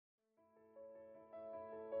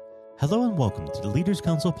Hello and welcome to the Leaders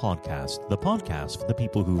Council podcast, the podcast for the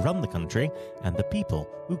people who run the country and the people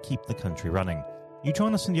who keep the country running. You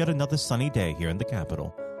join us on yet another sunny day here in the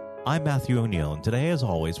capital. I'm Matthew O'Neill, and today, as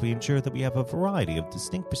always, we ensure that we have a variety of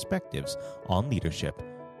distinct perspectives on leadership.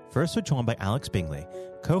 First, we're joined by Alex Bingley,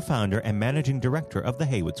 co-founder and managing director of the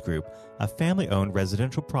Haywoods Group, a family-owned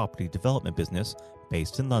residential property development business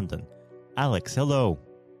based in London. Alex, hello.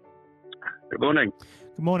 Good morning.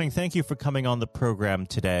 Good morning. Thank you for coming on the program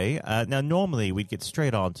today. Now, normally we'd get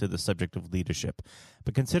straight on to the subject of leadership,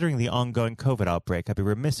 but considering the ongoing COVID outbreak, I'd be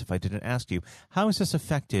remiss if I didn't ask you, how has this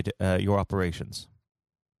affected your operations?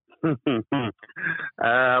 Well,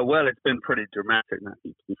 it's been pretty dramatic,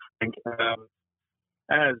 Matthew, to be frank.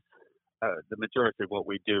 As the majority of what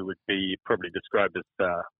we do would be probably described as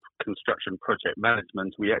construction project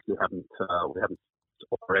management, we actually haven't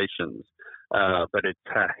operations, but it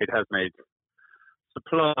has made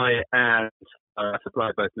supply of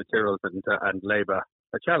both materials and labour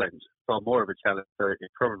a challenge, far more of a challenge. So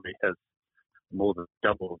it probably has more than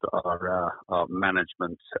doubled our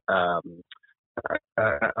management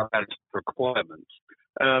requirements.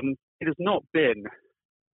 It has not been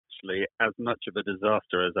actually as much of a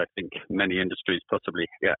disaster as I think many industries possibly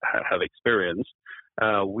have experienced.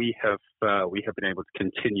 We have been able to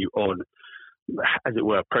continue on, as it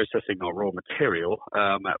were, processing our raw material,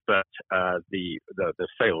 but the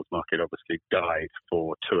sales market obviously died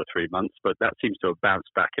for 2 or 3 months, but that seems to have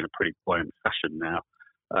bounced back in a pretty buoyant fashion now,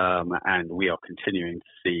 and we are continuing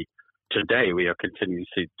to see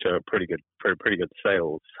pretty good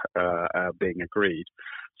sales being agreed.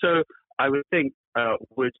 So I would think,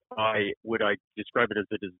 would I describe it as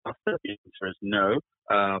a disaster? The answer is no.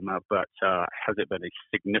 But has it been a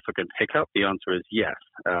significant hiccup? The answer is yes.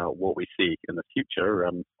 What we see in the future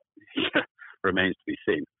remains to be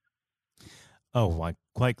seen. Oh,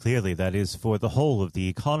 quite clearly, that is for the whole of the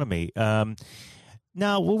economy.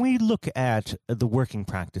 Now, when we look at the working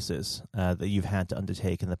practices that you've had to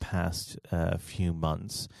undertake in the past few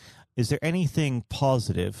months, is there anything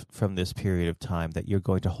positive from this period of time that you're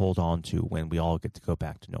going to hold on to when we all get to go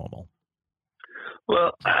back to normal?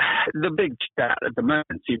 Well, the big chat at the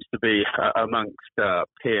moment seems to be amongst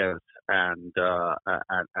peers and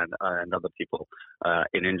other people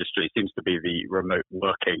in industry seems to be the remote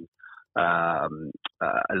working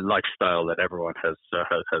lifestyle that everyone has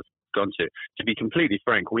gone to. To be completely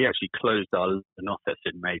frank, we actually closed our London office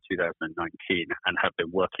in May 2019 and have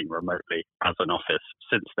been working remotely as an office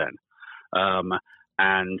since then.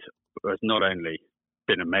 And it's not only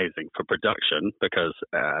been amazing for production because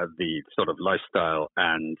the sort of lifestyle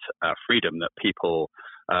and freedom that the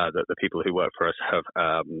people who work for us have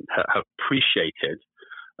appreciated,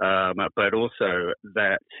 but also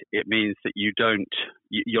that it means that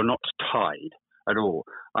you're not tied at all.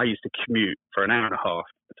 I used to commute for an hour and a half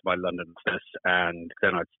to my London office, and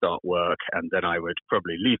then I'd start work, and then I would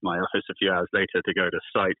probably leave my office a few hours later to go to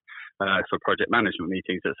site for project management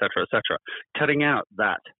meetings, etc., etc. Cutting out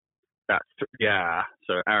that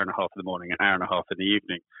so hour and a half in the morning, an hour and a half in the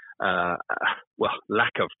evening,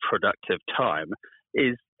 lack of productive time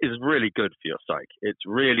is really good for your psyche. It's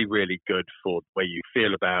really, really good for the way you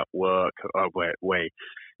feel about work,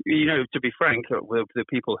 to be frank, the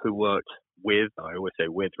people who worked with, I always say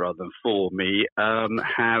with rather than for me, have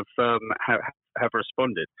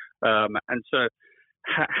responded. And so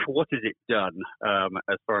what has it done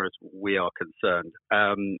as far as we are concerned?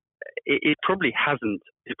 It probably hasn't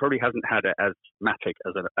had as dramatic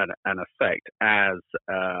as an effect as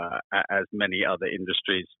many other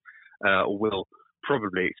industries will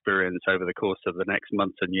probably experience over the course of the next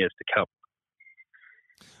months and years to come.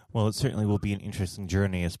 Well, it certainly will be an interesting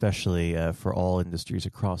journey, especially for all industries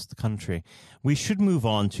across the country. We should move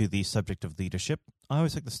on to the subject of leadership. I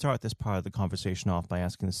always like to start this part of the conversation off by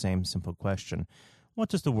asking the same simple question. What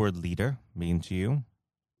does the word leader mean to you?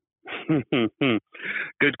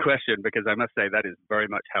 Good question, because I must say that is very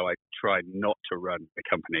much how I try not to run the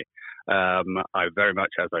company. I very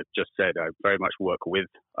much, as I just said, I very much work with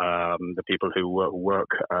the people who work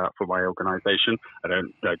for my organization. I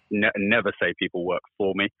never say people work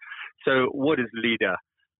for me. So what does leader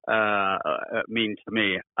mean to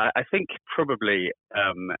me? I think probably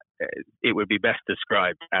it would be best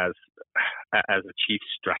described as a chief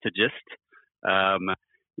strategist.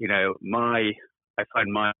 I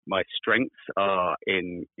find my strengths are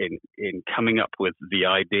in coming up with the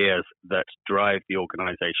ideas that drive the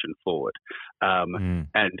organization forward.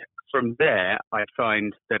 And from there, I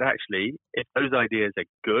find that actually, if those ideas are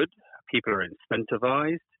good, people are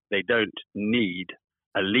incentivized. They don't need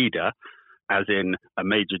a leader, as in a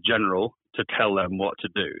major general, to tell them what to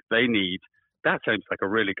do. They need that sounds like a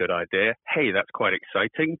really good idea. Hey, that's quite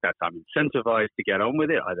exciting. I'm incentivized to get on with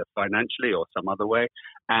it, either financially or some other way,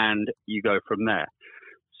 and you go from there.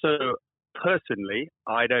 So personally,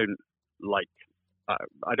 I don't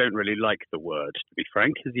really like the word, to be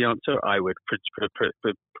frank, is the answer. I would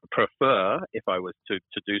prefer, if I was to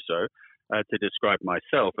do so, to describe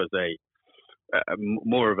myself as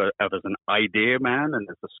more of an idea man and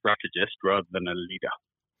as a strategist rather than a leader.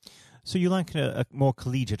 So you like a more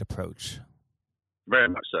collegiate approach? Very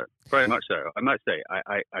much so. Very much so. I must say,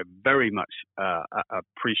 I very much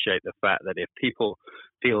appreciate the fact that if people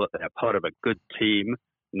feel that they're part of a good team,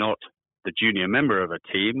 not the junior member of a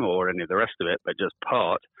team or any of the rest of it, but just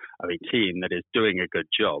part of a team that is doing a good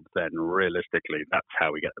job, then realistically, that's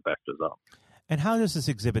how we get the best result. And how does this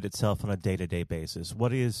exhibit itself on a day-to-day basis?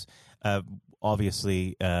 What is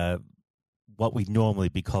obviously what we'd normally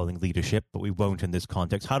be calling leadership, but we won't in this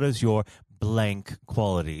context? How does your blank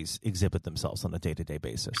qualities exhibit themselves on a day-to-day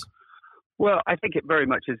basis? Well, I think it very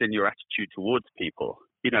much is in your attitude towards people.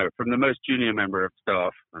 You know, from the most junior member of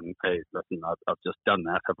staff, and hey, listen, I've just done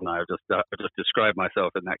that, haven't I? I've just described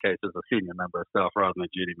myself in that case as a senior member of staff rather than a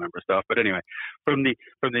junior member of staff. But anyway, from the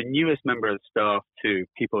newest member of staff to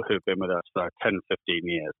people who've been with us for 10, 15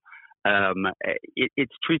 years,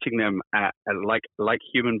 it's treating them like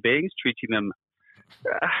human beings, treating them.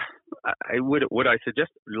 Would I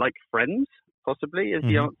suggest like friends? Possibly is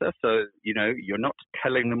the answer. So you know, you're not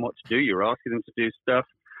telling them what to do; you're asking them to do stuff.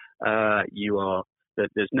 You are.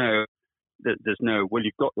 There's no. Well,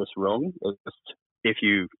 you've got this wrong. It's just, if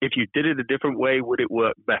you did it a different way, would it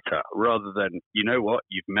work better? Rather than, you know what,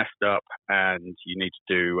 you've messed up and you need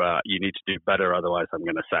to do better. Otherwise, I'm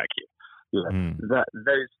going to sack you.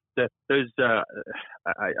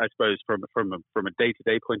 I suppose from a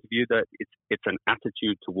day-to-day point of view, that it's an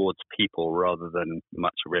attitude towards people rather than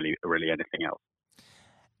much really anything else.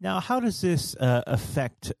 Now, how does this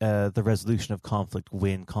affect the resolution of conflict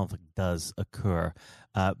when conflict does occur?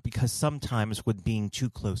 Because sometimes with being too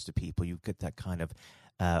close to people, you get that kind of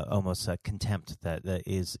almost contempt that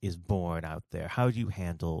is born out there. How do you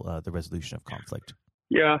handle the resolution of conflict?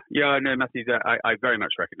 Yeah, no, Matthew, I very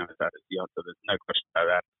much recognise that as the answer. There's no question about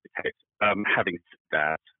that. The case. Having said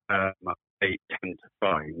that, I tend to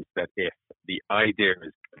find that if the idea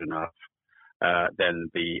is good enough, then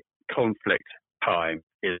the conflict time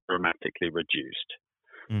is dramatically reduced.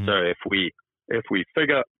 So if we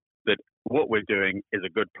figure that what we're doing is a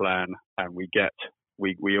good plan and we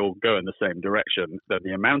all go in the same direction, then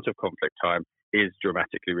the amount of conflict time is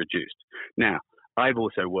dramatically reduced. Now, I've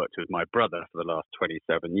also worked with my brother for the last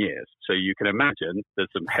 27 years, so you can imagine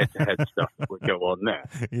there's some head-to-head stuff that would go on there.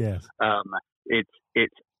 Yes.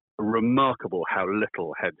 It's remarkable how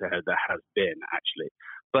little head-to-head there has been, actually.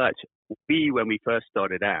 But when we first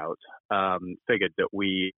started out, figured that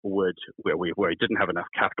we didn't have enough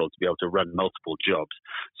capital to be able to run multiple jobs.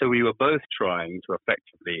 So we were both trying to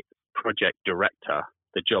effectively project director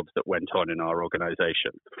the jobs that went on in our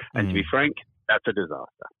organization. And to be frank, that's a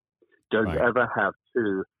disaster. Don't ever have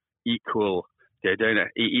two equal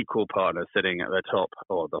partners sitting at the top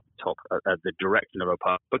at the direction of a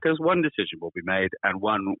part, because one decision will be made and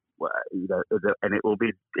one, and it will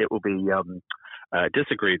be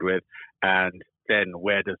disagreed with, and then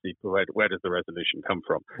where does the resolution come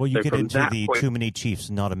from? Well, you get into the too many chiefs,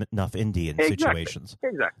 not enough Indian situations.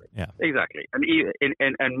 Exactly.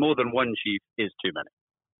 And more than one chief is too many.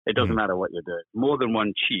 It doesn't matter what you're doing. More than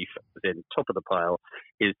one chief, in top of the pile,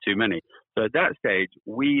 is too many. So at that stage,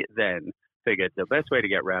 we then figured the best way to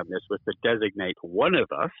get around this was to designate one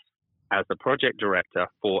of us as the project director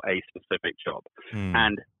for a specific job,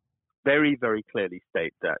 and very, very clearly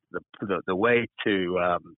state that the way to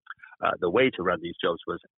run these jobs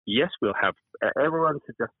was, yes, we'll have everyone's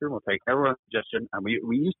suggestion. We'll take everyone's suggestion, and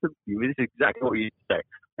we used to. This is exactly what we used to say.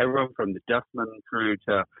 Everyone from the dustman through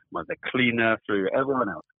to the cleaner through everyone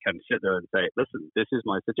else can sit there and say, listen, this is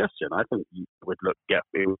my suggestion. I think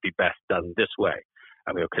it would be best done this way.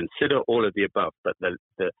 And we'll consider all of the above. But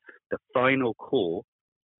the final call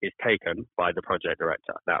is taken by the project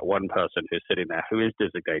director, that one person who's sitting there who is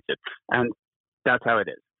designated. And that's how it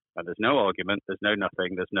is. And there's no argument. There's no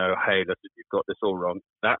nothing. There's no, hey, listen, you've got this all wrong.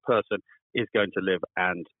 That person is going to live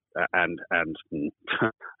and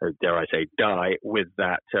dare I say, die with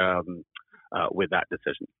that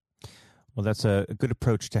decision. Well, that's a good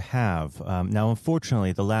approach to have. Now,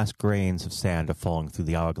 unfortunately, the last grains of sand are falling through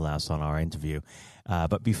the hourglass on our interview.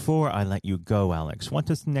 But before I let you go, Alex, what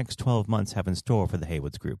does the next 12 months have in store for the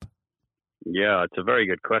Haywoods Group? Yeah, it's a very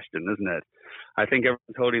good question, isn't it? I think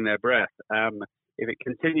everyone's holding their breath. if it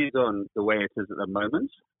continues on the way it is at the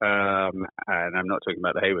moment, and I'm not talking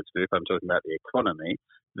about the Haywoods group, I'm talking about the economy,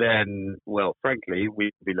 then, well, frankly,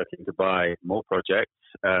 we'd be looking to buy more projects,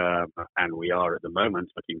 and we are at the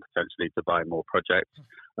moment looking potentially to buy more projects,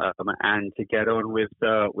 and to get on with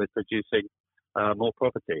producing more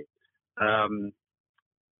property.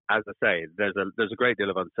 As I say, there's a great deal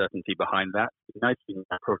of uncertainty behind that. The nice thing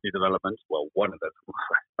about property development, well, one of the,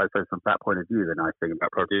 I suppose from that point of view, the nice thing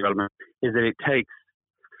about property development is that it takes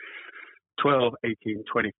 12, 18,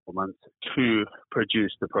 24 months to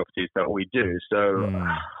produce the properties that we do. So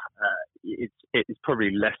it's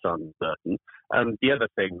probably less uncertain. The other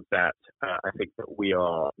thing that I think that we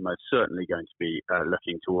are most certainly going to be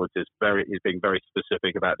looking towards is being very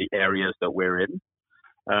specific about the areas that we're in.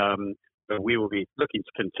 So we will be looking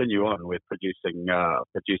to continue on with producing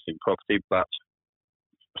property, but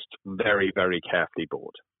just very, very carefully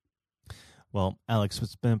bought. Well, Alex,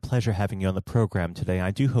 it's been a pleasure having you on the program today.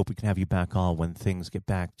 I do hope we can have you back on when things get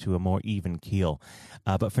back to a more even keel.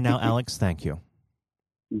 But for now, Alex, thank you.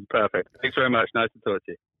 Perfect. Thanks very much. Nice to talk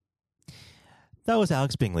to you. That was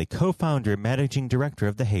Alex Bingley, co-founder and managing director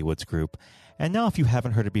of the Haywoods Group. And now, if you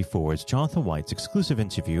haven't heard it before, it's Jonathan White's exclusive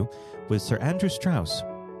interview with Sir Andrew Strauss.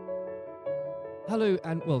 Hello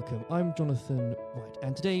and welcome. I'm Jonathan White,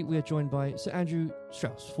 and today we are joined by Sir Andrew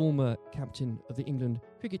Strauss, former captain of the England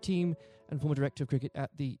cricket team and former director of cricket at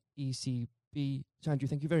the ECB. Sir Andrew,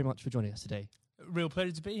 thank you very much for joining us today. Real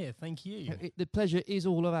pleasure to be here. Thank you. The pleasure is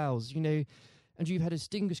all of ours. You know, and you've had a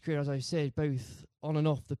distinguished career, as I said, both on and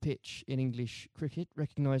off the pitch in English cricket,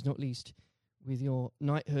 recognised not least with your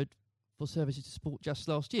knighthood for services to sport just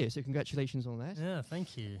last year. So congratulations on that. Yeah,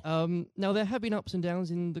 thank you. Now, there have been ups and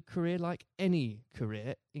downs in the career, like any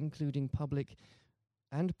career, including public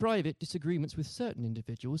and private disagreements with certain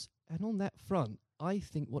individuals. And on that front, I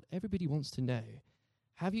think what everybody wants to know,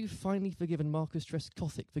 have you finally forgiven Marcus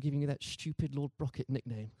Trescothick for giving you that stupid Lord Brocket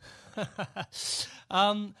nickname?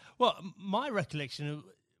 Well, my recollection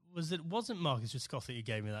was that it wasn't Marcus Trescothick who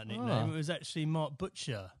gave me that nickname. It was actually Mark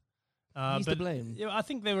Butcher. He's to blame. You know, I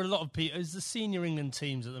think there were a lot of people. It was the senior England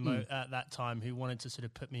teams at that time who wanted to sort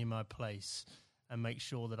of put me in my place and make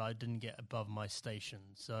sure that I didn't get above my station.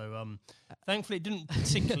 So thankfully it didn't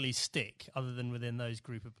particularly stick other than within those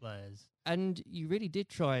group of players. And you really did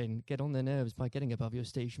try and get on their nerves by getting above your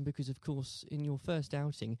station because, of course, in your first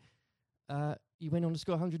outing, you went on to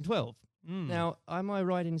score 112. Now, am I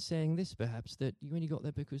right in saying this, perhaps, that you only got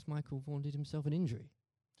there because Michael Vaughan did himself an injury?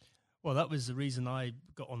 Well, that was the reason I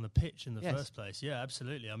got on the pitch in the first place. Yeah,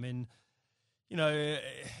 absolutely. I mean, you know,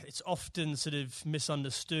 it's often sort of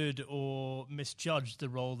misunderstood or misjudged the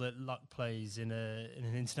role that luck plays in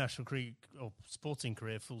an international career or sporting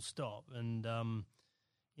career, full stop. And,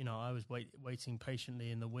 you know, I was waiting patiently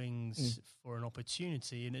in the wings for an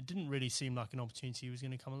opportunity, and it didn't really seem like an opportunity was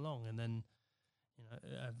going to come along. And then, you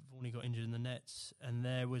know, I've only got injured in the nets, and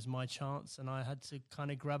there was my chance, and I had to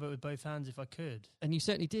kind of grab it with both hands if I could. And you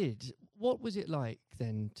certainly did. What was it like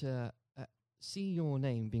then to see your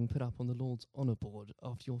name being put up on the Lord's Honour Board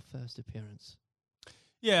after your first appearance?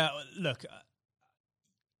 Yeah, look,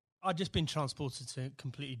 I'd just been transported to a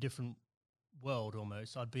completely different world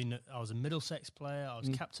almost. I was a Middlesex player, I was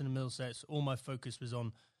captain of Middlesex, all my focus was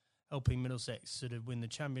on helping Middlesex sort of win the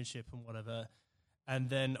championship and whatever.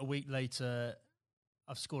 And then a week later,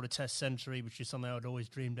 I've scored a test century, which is something I'd always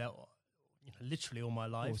dreamed out, you know, literally all my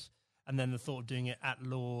life. And then the thought of doing it at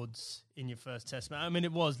Lord's in your first test match. I mean,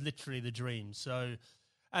 it was literally the dream. So,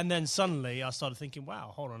 and then suddenly I started thinking,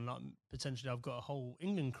 wow, hold on, potentially I've got a whole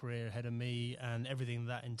England career ahead of me and everything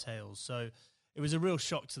that entails. So it was a real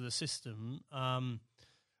shock to the system.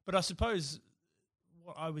 But I suppose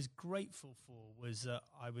what I was grateful for was that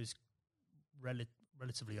I was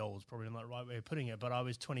relatively old, probably not the right way of putting it, but I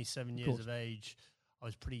was 27 years of age. I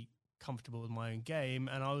was pretty comfortable with my own game,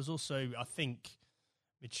 and I was also, I think,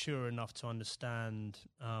 mature enough to understand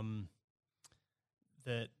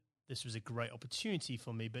that this was a great opportunity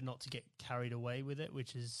for me, but not to get carried away with it,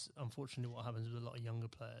 which is unfortunately what happens with a lot of younger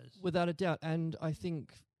players. Without a doubt. And I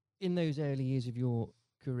think in those early years of your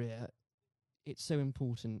career, it's so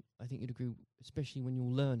important, I think you'd agree, especially when you're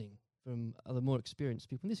learning from other more experienced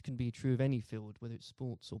people. And this can be true of any field, whether it's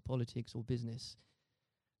sports or politics or business,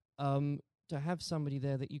 to have somebody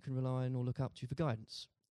there that you can rely on or look up to for guidance.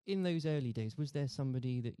 In those early days, was there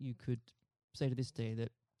somebody that you could say to this day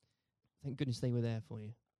that, thank goodness they were there for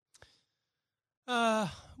you?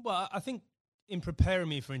 Well, I think in preparing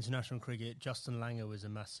me for international cricket, Justin Langer was a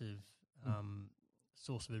massive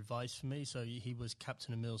source of advice for me. So he was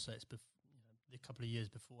captain of Middlesex a couple of years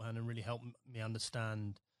beforehand and really helped me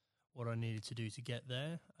understand what I needed to do to get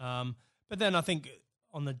there. But then I think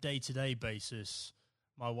on a day-to-day basis,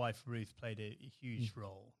 my wife Ruth played a huge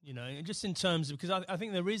role, and just in terms of, because I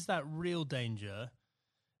think there is that real danger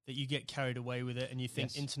that you get carried away with it and you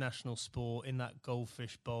think international sport in that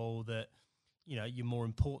goldfish bowl that, you're more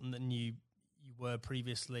important than you were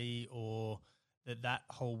previously, or that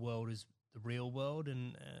whole world is the real world.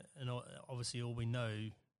 And obviously all we know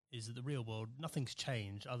is that the real world, nothing's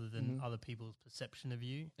changed other than other people's perception of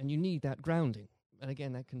you. And you need that grounding. And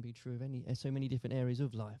again, that can be true of so many different areas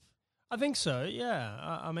of life. I think so,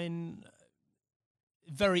 yeah. I mean,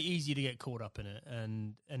 very easy to get caught up in it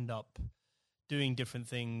and end up doing different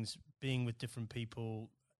things, being with different people,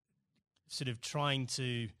 sort of trying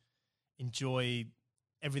to enjoy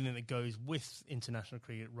everything that goes with international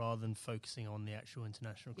cricket rather than focusing on the actual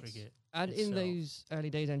international cricket. And itself. In those early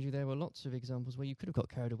days, Andrew, there were lots of examples where you could have got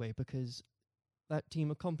carried away because that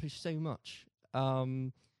team accomplished so much.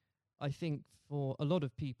 I think for a lot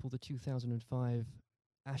of people, the 2005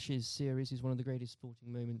 Ashes series is one of the greatest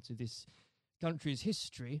sporting moments of this country's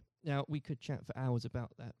history. Now, we could chat for hours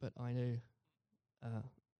about that, but I know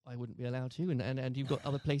I wouldn't be allowed to, and you've got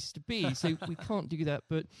other places to be, so we can't do that.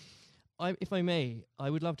 But if I may,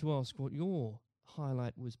 I would love to ask what your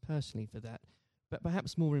highlight was personally for that, but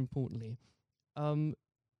perhaps more importantly,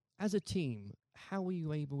 as a team, how were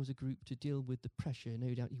you able as a group to deal with the pressure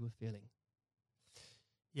no doubt you were feeling?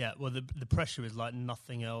 Yeah, well, the pressure is like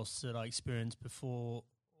nothing else that I experienced before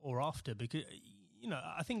or after, because,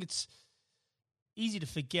 I think it's easy to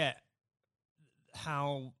forget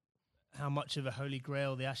how much of a holy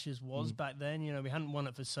grail the Ashes was back then. We hadn't won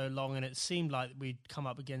it for so long, and it seemed like we'd come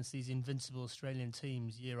up against these invincible Australian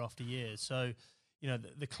teams year after year. So,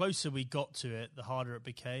 the closer we got to it, the harder it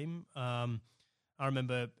became. I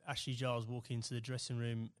remember Ashley Giles walking into the dressing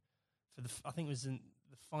room for I think it was in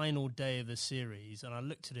the final day of the series, and I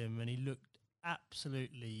looked at him and he looked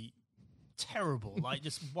absolutely terrible, like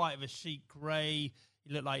just white of a sheet, grey.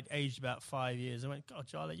 He looked like aged about 5 years. I went, God,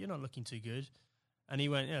 Charlie, you're not looking too good. And he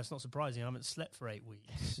went, yeah, it's not surprising. I haven't slept for 8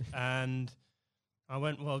 weeks. And I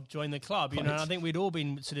went, well, join the club. And I think we'd all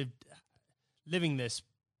been sort of living this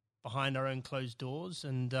behind our own closed doors.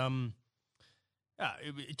 And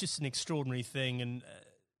it's just an extraordinary thing. And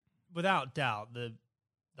without doubt, the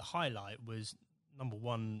highlight was, number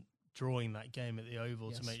one, drawing that game at the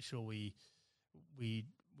Oval to make sure we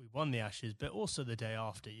won the Ashes, but also the day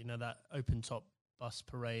after, that open-top bus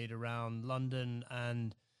parade around London,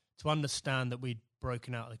 and to understand that we'd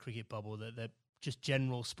broken out of the cricket bubble, that they're just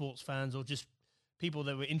general sports fans or just people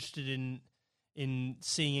that were interested in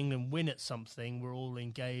seeing England win at something were all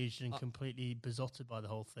engaged and completely besotted by the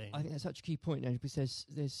whole thing. I think that's such a key point now, because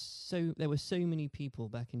there were so many people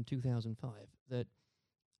back in 2005 that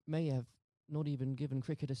may have not even given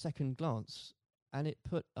cricket a second glance, and it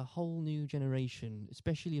put a whole new generation,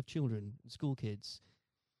 especially of children, school kids,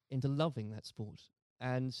 into loving that sport.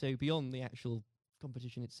 And so beyond the actual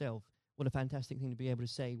competition itself, what a fantastic thing to be able to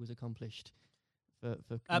say was accomplished for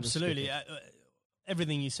absolutely.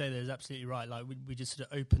 Everything you say there is absolutely right. Like we just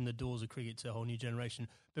sort of opened the doors of cricket to a whole new generation.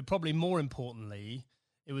 But probably more importantly,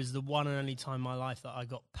 it was the one and only time in my life that I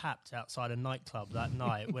got papped outside a nightclub that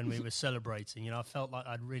night when we were celebrating. I felt like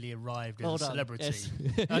I'd really arrived as a celebrity. Yes.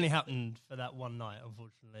 It only happened for that one night,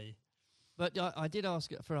 unfortunately. But I did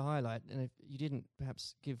ask for a highlight, and if you didn't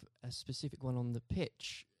perhaps give a specific one on the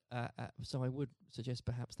pitch, so I would suggest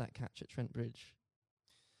perhaps that catch at Trent Bridge.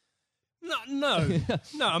 No.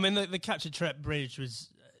 I mean, the catch at Trent Bridge was,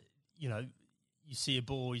 you see a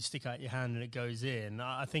ball, you stick out your hand and it goes in.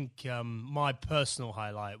 I think my personal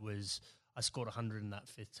highlight was I scored 100 in that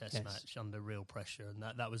fifth test match under real pressure. And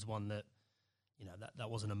that was one that, that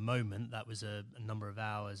wasn't a moment. That was a number of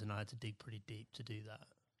hours, and I had to dig pretty deep to do that.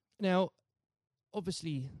 Now,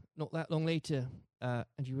 obviously, not that long later, and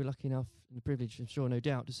you were lucky enough and the privilege, I'm sure, no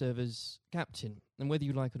doubt, to serve as captain. And whether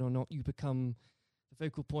you like it or not, you become the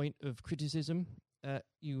focal point of criticism.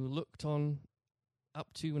 You were looked on, up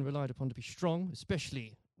to, and relied upon to be strong,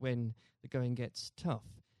 especially when the going gets tough.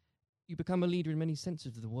 You become a leader in many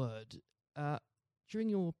senses of the word. During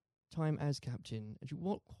your time as captain,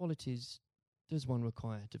 what qualities does one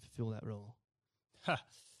require to fulfill that role?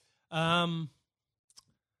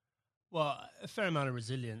 Well, a fair amount of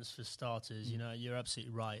resilience for starters. You're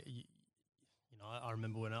absolutely right. I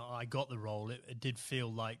remember when I got the role, it did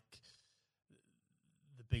feel like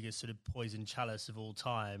the biggest sort of poison chalice of all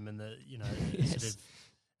time, and that sort of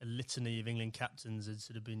a litany of England captains had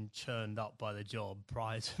sort of been churned up by the job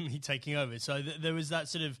prior to me taking over. So there was that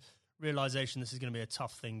sort of realization this is going to be a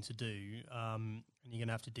tough thing to do, and you're going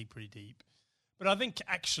to have to dig pretty deep. But I think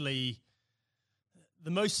actually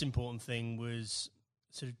the most important thing was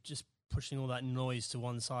sort of just pushing all that noise to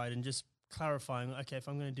one side and just clarifying, okay, if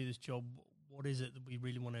I'm going to do this job, what is it that we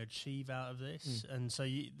really want to achieve out of this? And so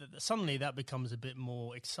suddenly that becomes a bit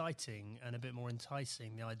more exciting and a bit more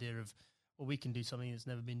enticing, the idea of, well, we can do something that's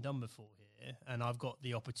never been done before here, and I've got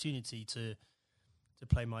the opportunity to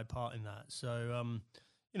play my part in that. So,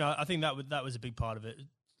 I think that was a big part of it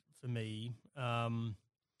for me. I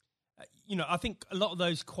think a lot of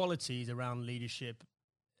those qualities around leadership,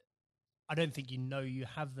 I don't think you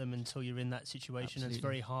have them until you're in that situation. Absolutely. It's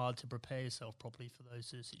very hard to prepare yourself properly for those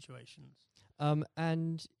situations.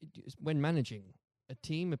 And when managing a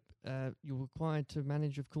team, you're required to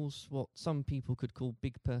manage, of course, what some people could call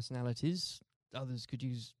big personalities. Others could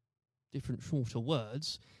use different, shorter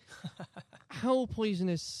words. How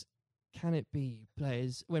poisonous can it be,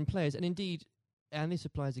 when players, and indeed, and this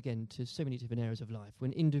applies again to so many different areas of life,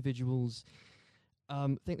 when individuals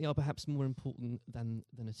think they are perhaps more important than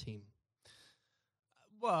a team?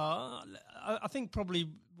 Well, I think probably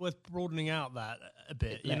worth broadening out that a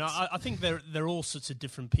bit. I think there are all sorts of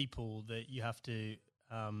different people that you have to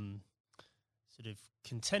sort of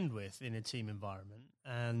contend with in a team environment,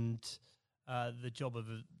 and the job of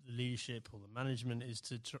the leadership or the management is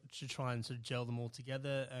to try and sort of gel them all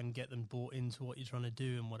together and get them bought into what you're trying to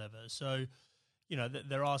do and whatever. So,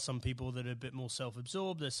 there are some people that are a bit more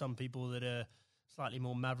self-absorbed. There's some people that are slightly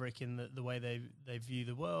more maverick in the way they view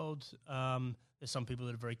the world. There's some people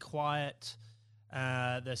that are very quiet.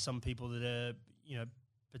 There's some people that are,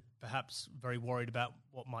 perhaps very worried about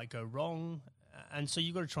what might go wrong. And so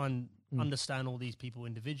you've got to try and understand all these people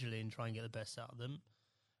individually and try and get the best out of them.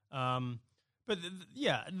 But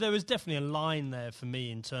there was definitely a line there for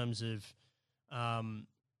me in terms of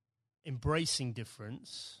embracing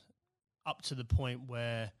difference up to the point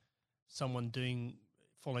where someone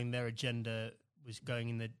following their agenda was going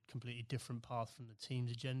in a completely different path from the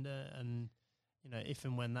team's agenda. And, if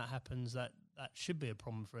and when that happens, that should be a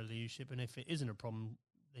problem for a leadership. And if it isn't a problem,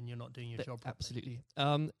 then you're not doing your job properly.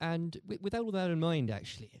 Absolutely. And with all that in mind,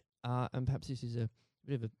 actually, and perhaps this is a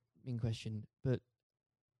bit of a mean question, but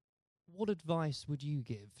what advice would you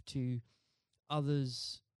give to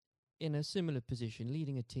others in a similar position,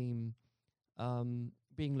 leading a team,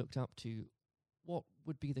 being looked up to? What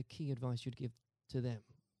would be the key advice you'd give to them,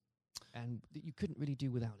 and that you couldn't really do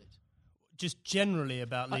without it? Just generally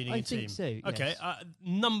about leading a team? I think so, yes. Okay,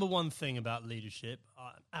 number one thing about leadership,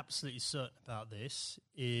 I'm absolutely certain about this,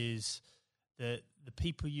 is that the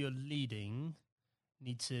people you're leading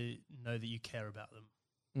need to know that you care about them.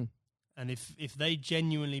 And if they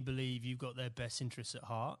genuinely believe you've got their best interests at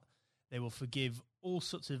heart, they will forgive all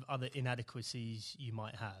sorts of other inadequacies you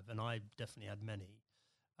might have, and I definitely had many,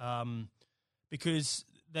 because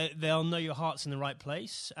they'll know your heart's in the right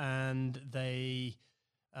place, and they'll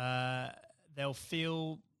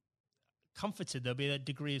feel comforted. There'll be a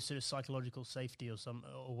degree of sort of psychological safety or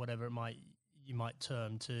whatever you might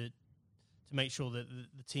term to make sure that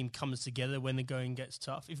the team comes together when the going gets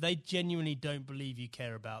tough. If they genuinely don't believe you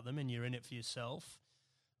care about them and you're in it for yourself,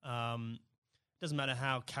 doesn't matter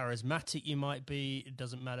how charismatic you might be. It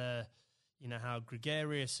doesn't matter, how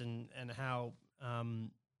gregarious and how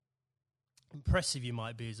impressive you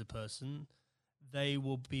might be as a person. They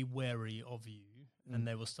will be wary of you, and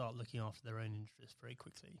they will start looking after their own interests very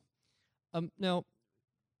quickly. Now,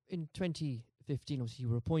 in 2015, obviously, you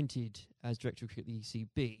were appointed as Director of Cricket at the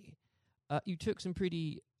ECB. You took some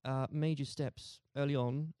pretty major steps early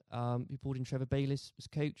on. You brought in Trevor Bayliss as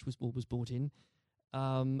coach, was brought in.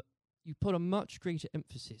 You put a much greater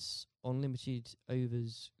emphasis on limited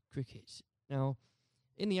overs cricket. Now,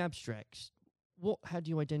 in the abstract, what had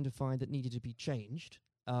you identified that needed to be changed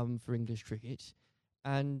for English cricket?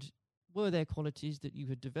 And were there qualities that you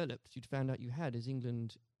had developed, you'd found out you had as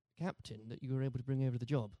England captain, that you were able to bring over the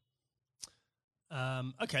job?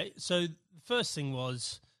 Okay, so the first thing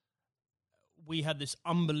was, we had this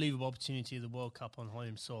unbelievable opportunity of the World Cup on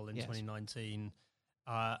home soil in 2019.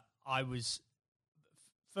 I was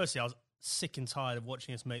sick and tired of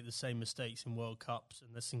watching us make the same mistakes in World Cups,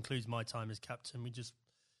 and this includes my time as captain. We just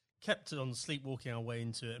kept on sleepwalking our way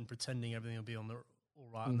into it and pretending everything would be all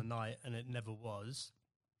right on the night, and it never was.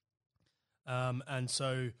 And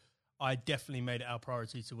so I definitely made it our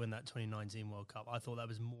priority to win that 2019 World Cup. I thought that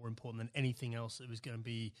was more important than anything else that was going to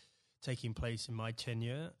be taking place in my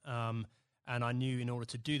tenure. And I knew in order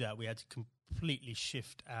to do that, we had to completely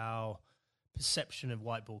shift our perception of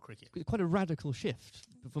white ball cricket. Quite a radical shift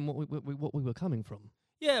from what we were coming from.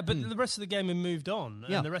 Yeah, but the rest of the game had moved on.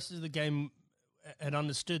 And the rest of the game had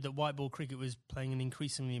understood that white ball cricket was playing an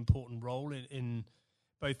increasingly important role in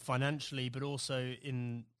both financially, but also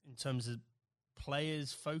in terms of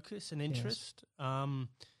players' focus and interest. Yes.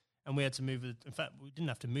 And we had to move. In fact, we didn't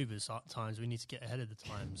have to move at times. We need to get ahead of the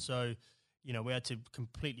time. So we had to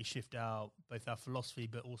completely shift both our philosophy,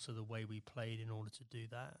 but also the way we played in order to do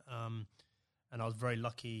that. And I was very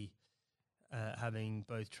lucky having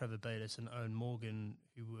both Trevor Bayliss and Owen Morgan,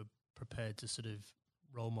 who were prepared to sort of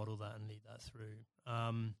role model that and lead that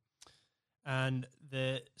through. And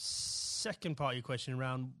the second part of your question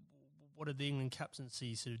around what have the England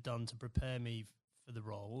captaincy sort of done to prepare me for the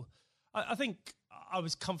role, I think I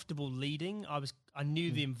was comfortable leading. I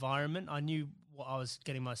knew the environment. I knew what I was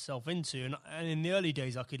getting myself into. And in the early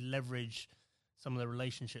days, I could leverage some of the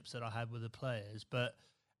relationships that I had with the players. But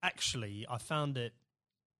actually, I found it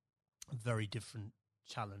a very different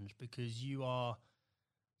challenge because you are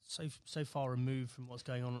so far removed from what's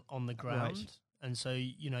going on the ground. Right. And so,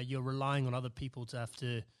 you're relying on other people to have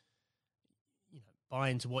to, buy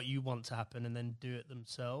into what you want to happen and then do it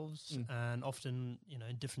themselves. And often,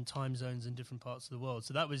 in different time zones in different parts of the world.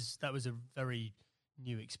 So that was a very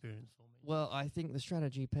new experience for me. Well, I think the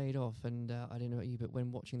strategy paid off. And I don't know about you, but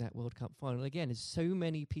when watching that World Cup final, again, as so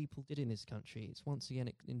many people did in this country, it's once again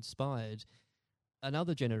inspired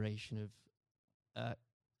another generation of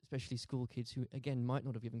especially school kids who, again, might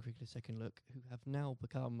not have given cricket a second look, who have now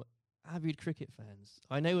become avid cricket fans.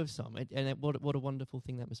 I know of some, and what a wonderful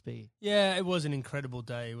thing that must be. Yeah, it was an incredible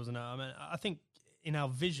day, wasn't it? I mean, I think in our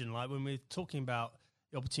vision, like when we're talking about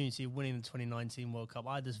the opportunity of winning the 2019 World Cup,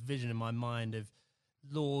 I had this vision in my mind of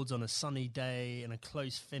Lords on a sunny day and a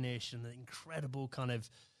close finish and the incredible kind of,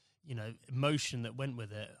 emotion that went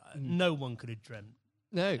with it. No one could have dreamt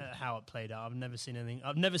how it played out. I've never seen anything.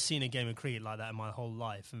 I've never seen a game of cricket like that in my whole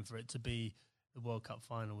life, and for it to be the World Cup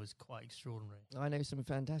final was quite extraordinary. I know some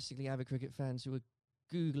fantastically avid cricket fans who were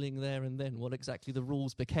Googling there and then what exactly the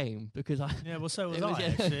rules became, because so was I,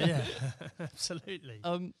 actually, yeah. Absolutely.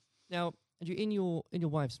 Now, Andrew, in your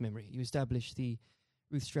wife's memory, you established the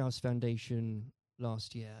Ruth Strauss Foundation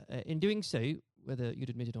last year. In doing so, whether you'd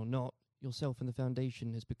admit it or not, yourself and the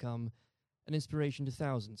foundation has become an inspiration to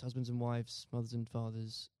thousands, husbands and wives, mothers and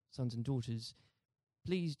fathers, sons and daughters.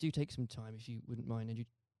 Please do take some time, if you wouldn't mind, Andrew,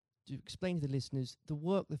 to explain to the listeners the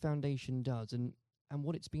work the foundation does and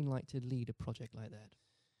what it's been like to lead a project like that.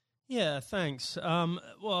 Yeah, thanks.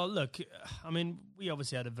 Well, look, I mean, we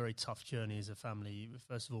obviously had a very tough journey as a family.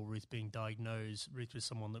 First of all, Ruth being diagnosed. Ruth was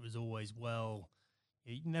someone that was always well.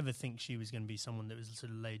 You'd never think she was going to be someone that was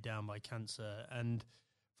sort of laid down by cancer. And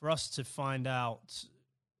for us to find out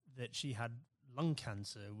that she had lung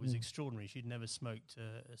cancer was extraordinary. She'd never smoked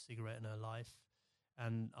a cigarette in her life.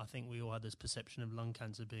 And I think we all had this perception of lung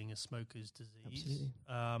cancer being a smoker's disease.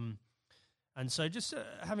 Absolutely. And so just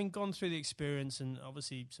having gone through the experience and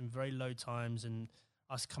obviously some very low times and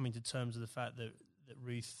us coming to terms with the fact that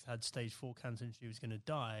Ruth had stage 4 cancer and she was going to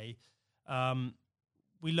die,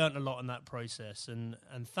 we learnt a lot in that process. And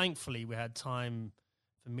thankfully we had time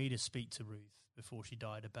for me to speak to Ruth before she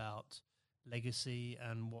died about legacy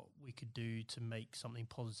and what we could do to make something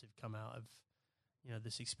positive come out of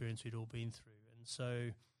this experience we'd all been through. And so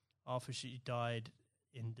after she died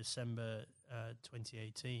in December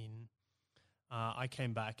 2018, I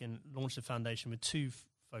came back and launched the foundation with two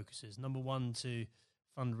focuses. Number one, to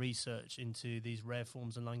fund research into these rare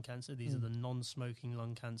forms of lung cancer. These are the non-smoking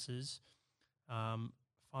lung cancers. 5,000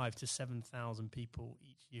 to 7,000 people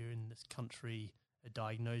each year in this country are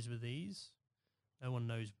diagnosed with these. No one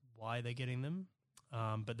knows why they're getting them,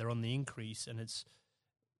 but they're on the increase, and it's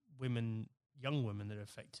young women that are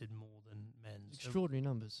affected more than men. Extraordinary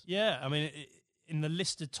numbers. Yeah, I mean, in the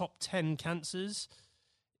list of top 10 cancers,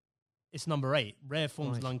 it's number 8. Rare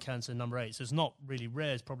forms of lung cancer, number 8. So it's not really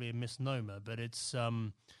rare, it's probably a misnomer, but it's,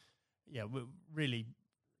 we're really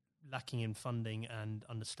lacking in funding and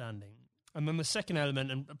understanding. And then the second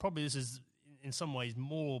element, and probably this is in some ways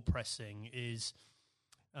more pressing, is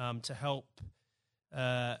to help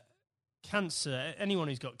cancer, anyone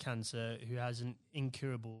who's got cancer who has an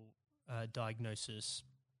incurable diagnosis,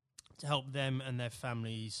 to help them and their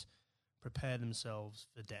families prepare themselves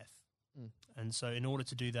for death. And so in order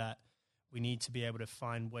to do that, we need to be able to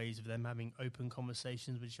find ways of them having open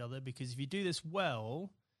conversations with each other, because if you do this well,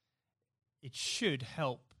 it should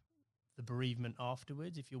help the bereavement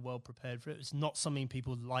afterwards if you're well prepared for it. It's not something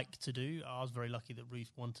people like to do. I was very lucky that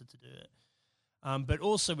Ruth wanted to do it. But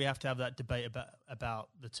also we have to have that debate about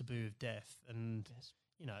the taboo of death and,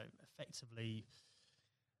 effectively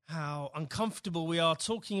how uncomfortable we are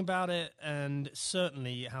talking about it, and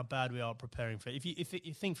certainly how bad we are preparing for it. If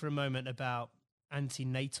you think for a moment about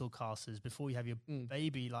antenatal classes before you have your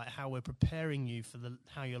baby, like how we're preparing you for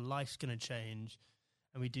how your life's going to change,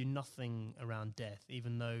 and we do nothing around death,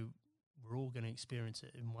 even though we're all going to experience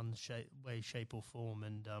it in one way, shape or form.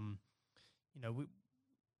 And,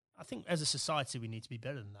 I think as a society we need to be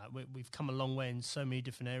better than that. We've come a long way in so many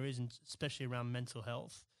different areas, and especially around mental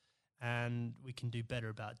health, and we can do better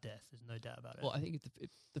about death. There's no doubt about it. Well, I think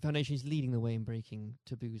the foundation is leading the way in breaking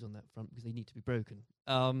taboos on that front because they need to be broken.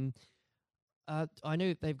 I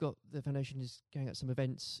know the foundation is going out some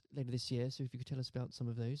events later this year, so if you could tell us about some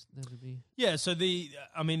of those, that would be... Yeah, so we've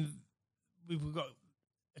got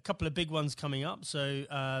a couple of big ones coming up. So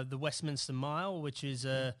the Westminster Mile, which is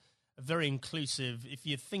a very inclusive, if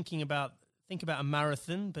you're think about a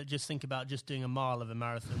marathon, but just think about just doing a mile of a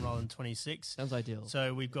marathon rather than 26. Sounds ideal.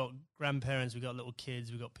 So we've got grandparents, we've got little kids,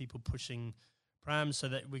 we've got people pushing prams so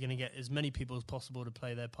that we're going to get as many people as possible to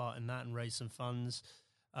play their part in that and raise some funds.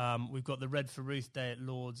 We've got the Red for Ruth Day at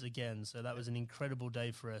Lord's again, so that was an incredible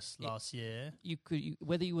day for us last year.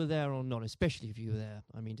 Whether you were there or not, especially if you were there,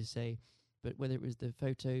 I mean to say, but whether it was the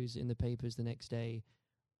photos in the papers the next day,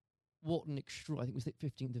 what an I think it was the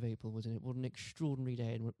 15th of April, wasn't it? What an extraordinary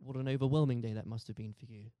day, and what an overwhelming day that must have been for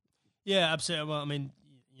you. Yeah, absolutely. Well, I mean,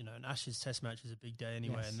 an Ashes Test match is a big day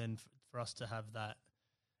anyway, yes. And then for us to have that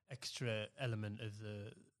extra element of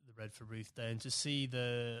the Red for Ruth Day and to see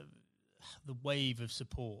the wave of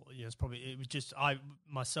support,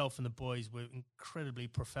 myself and the boys were incredibly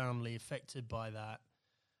profoundly affected by that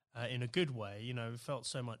in a good way. We felt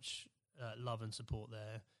so much love and support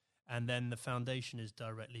there. And then the foundation is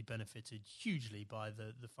directly benefited hugely by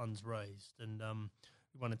the funds raised. And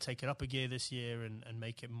we want to take it up a gear this year and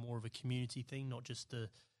make it more of a community thing, not just the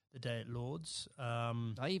day at Lord's.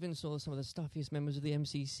 I even saw some of the stuffiest members of the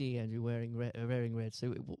MCC, Andrew, wearing red.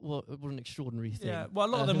 So what an extraordinary thing. Yeah, well,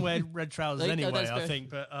 a lot of them wear red trousers anyway, I think.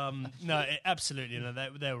 But absolutely,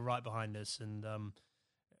 they were right behind us. And,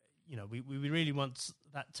 we really want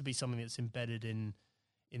that to be something that's embedded in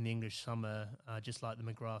the English summer, just like the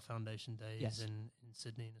McGrath Foundation Days in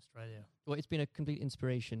Sydney in Australia. Well, it's been a complete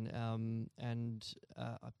inspiration, and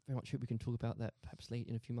I very much hope we can talk about that perhaps late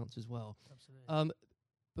in a few months as well. Absolutely.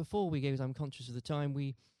 Before we go, as I'm conscious of the time,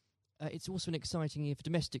 it's also an exciting year for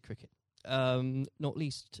domestic cricket, not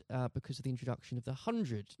least because of the introduction of the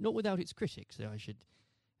 100, not without its critics,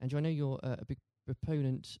 Andrew, I know you're a big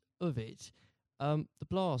proponent of it. The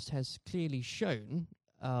Blast has clearly shown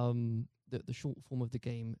that the short form of the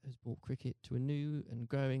game has brought cricket to a new and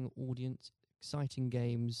growing audience, exciting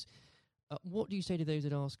games. What do you say to those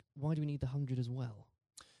that ask, why do we need the 100 as well?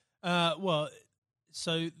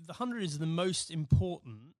 So the 100 is the most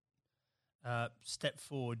important step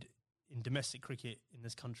forward in domestic cricket in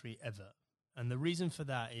this country ever. And the reason for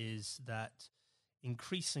that is that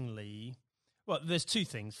increasingly, there's two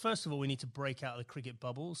things. First of all, we need to break out of the cricket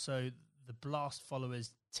bubble. So the Blast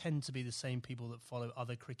followers tend to be the same people that follow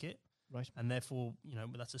other cricket. Right. And therefore,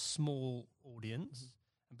 that's a small audience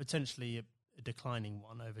and potentially a declining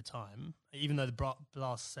one over time, even though the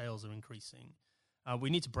Blast sales are increasing. We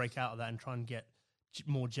need to break out of that and try and get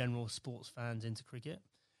more general sports fans into cricket.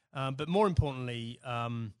 But more importantly,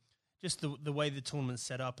 just the way the tournament's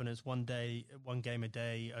set up, and it's one game a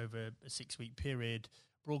day over a 6-week period,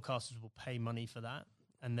 broadcasters will pay money for that.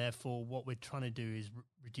 And therefore, what we're trying to do is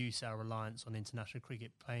reduce our reliance on international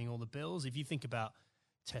cricket paying all the bills. If you think about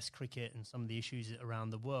Test cricket and some of the issues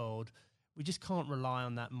around the world, we just can't rely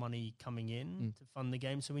on that money coming in to fund the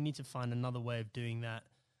game. So we need to find another way of doing that.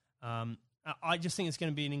 I just think it's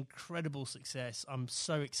going to be an incredible success. I'm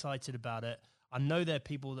so excited about it. I know there are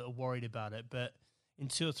people that are worried about it, but in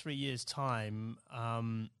 2 or 3 years' time,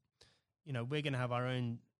 we're going to have our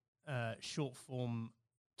own short form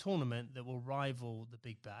tournament that will rival the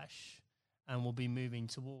Big Bash, and we'll be moving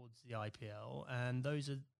towards the IPL. And those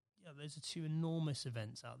are two enormous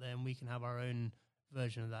events out there, and we can have our own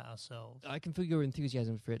version of that ourselves. I can feel your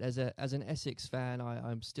enthusiasm for it. As an Essex fan,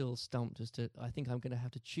 I'm still stumped as to, I think I'm going to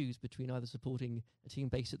have to choose between either supporting a team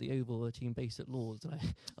based at the Oval or a team based at Lord's.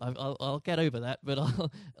 I'll get over that, but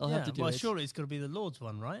I'll have to do it. Well, surely it's got to be the Lord's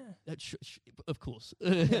one, right? Of course.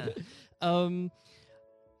 Yeah.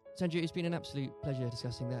 Sanju, it's been an absolute pleasure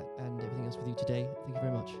discussing that and everything else with you today. Thank you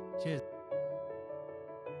very much. Cheers.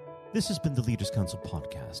 This has been the Leaders Council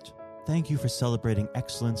podcast. Thank you for celebrating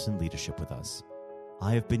excellence in leadership with us.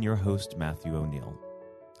 I have been your host, Matthew O'Neill.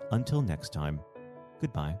 Until next time,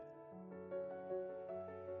 goodbye.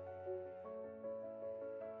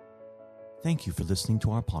 Thank you for listening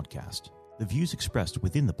to our podcast. The views expressed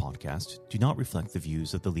within the podcast do not reflect the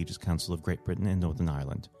views of the Leaders Council of Great Britain and Northern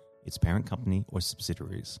Ireland, its parent company or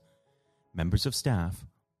subsidiaries, members of staff,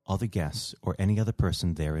 other guests, or any other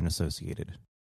person therein associated.